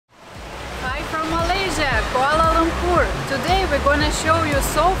Kuala Lumpur. Today we're gonna show you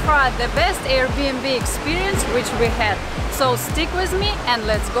so far the best Airbnb experience which we had. So stick with me and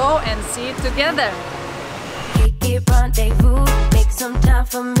let's go and see it together. Rendezvous, make some time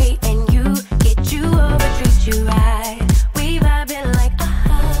for me and you. Get you over, treat you right. We vibing like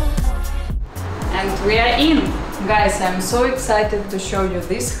And we are in. Guys, I'm so excited to show you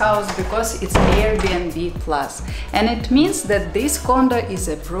this house because it's Airbnb Plus. And it means that this condo is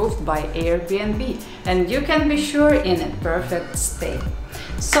approved by Airbnb and you can be sure in a perfect state.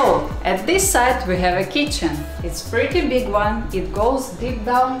 So, at this side we have a kitchen. It's pretty big one. It goes deep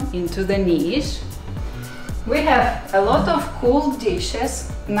down into the niche. We have a lot of cool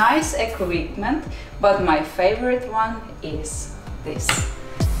dishes, nice equipment, but my favorite one is this.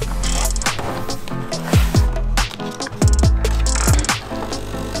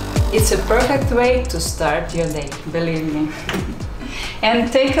 It's a perfect way to start your day, believe me.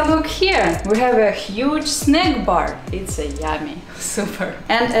 And take a look here, we have a huge snack bar. It's a yummy, super.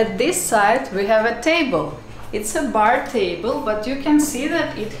 And at this side we have a table. It's a bar table, but you can see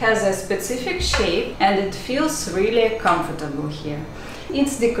that it has a specific shape and it feels really comfortable here.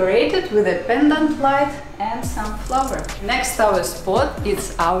 It's decorated with a pendant light and some flower. Next our spot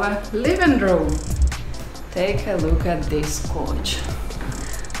is our living room. Take a look at this couch.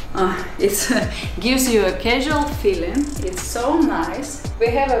 It gives you a casual feeling. It's so nice. We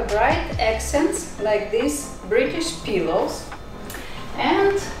have a bright accents like these British pillows.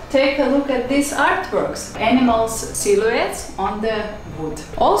 And take a look at these artworks, animals silhouettes on the wood.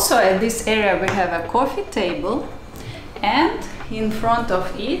 Also at this area we have a coffee table and in front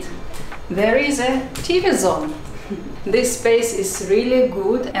of it there is a TV zone. This space is really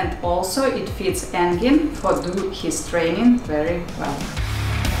good and also it fits Engin for do his training very well.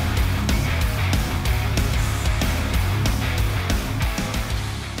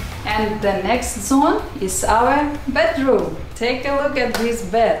 And the next zone is our bedroom. Take a look at this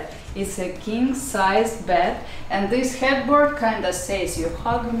bed. It's a king-size bed and this headboard kinda says you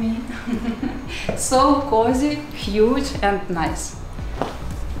hug me. So cozy, huge and nice.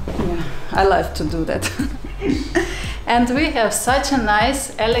 Yeah, I love to do that. And we have such a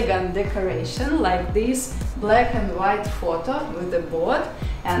nice, elegant decoration like this black and white photo with the board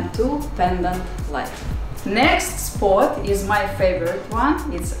and two pendant lights. Next spot is my favorite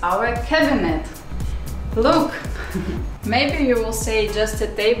one, it's our cabinet. Look! Maybe you will say just a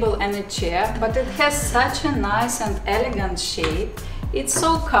table and a chair, but it has such a nice and elegant shape. It's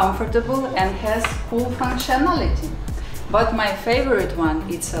so comfortable and has cool functionality. But my favorite one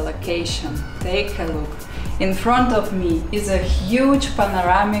is a location. Take a look. In front of me is a huge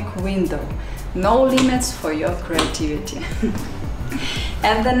panoramic window. No limits for your creativity.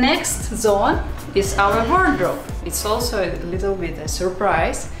 And the next zone is our wardrobe. It's also a little bit a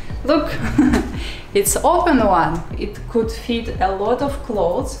surprise. Look, it's open one. It could fit a lot of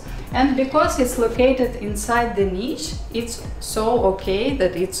clothes and because it's located inside the niche, it's so okay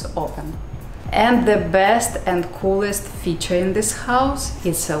that it's open. And the best and coolest feature in this house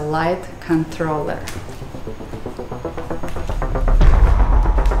is a light controller.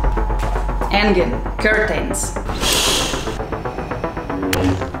 Engin, curtains.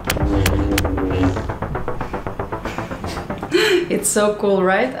 It's so cool,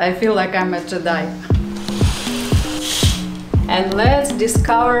 right? I feel like I'm a Jedi. And let's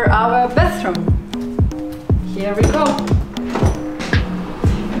discover our bathroom. Here we go.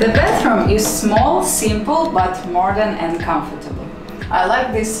 The bathroom is small, simple, but modern and comfortable. I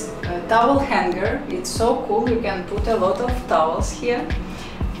like this towel hanger. It's so cool, you can put a lot of towels here.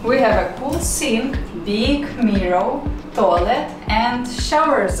 We have a cool sink, big mirror, toilet and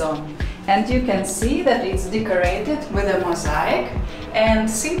shower zone. And you can see that it's decorated with a mosaic and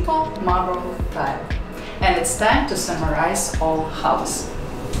simple marble tile. And it's time to summarize all house.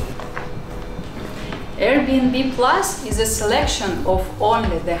 Airbnb Plus is a selection of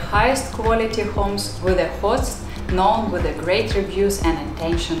only the highest quality homes with a host known with the great reviews and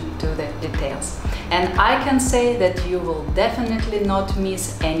attention to the details. And I can say that you will definitely not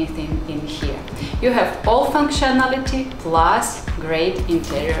miss anything in here. You have all functionality plus great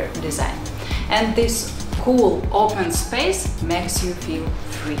interior design. And this cool open space makes you feel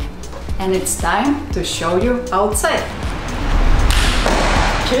free. And it's time to show you outside.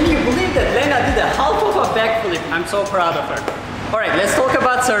 Can you believe that Lena did a half of a backflip? I'm so proud of her. Alright, let's talk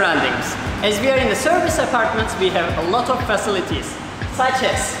about surroundings. As we are in the service apartments, we have a lot of facilities, such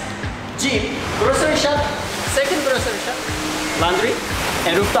as gym, grocery shop, second grocery shop, laundry,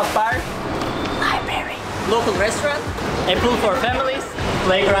 a rooftop bar, library, local restaurant, a pool for families,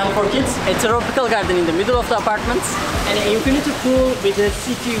 playground for kids, a tropical garden in the middle of the apartments, and an infinity pool with a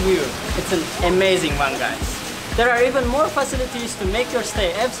city view. It's an amazing one, guys. There are even more facilities to make your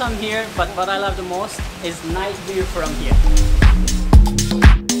stay awesome here, but what I love the most is night view from here.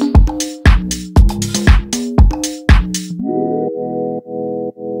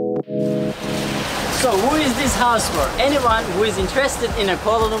 So who is this house for? Anyone who is interested in a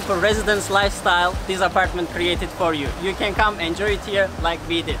Kuala Lumpur residence lifestyle, this apartment created for you. You can come enjoy it here like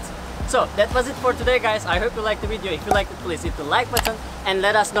we did. So that was it for today, guys. I hope you liked the video. If you liked it, please hit the like button and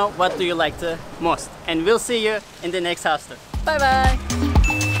let us know what do you like the most. And we'll see you in the next house tour. Bye bye!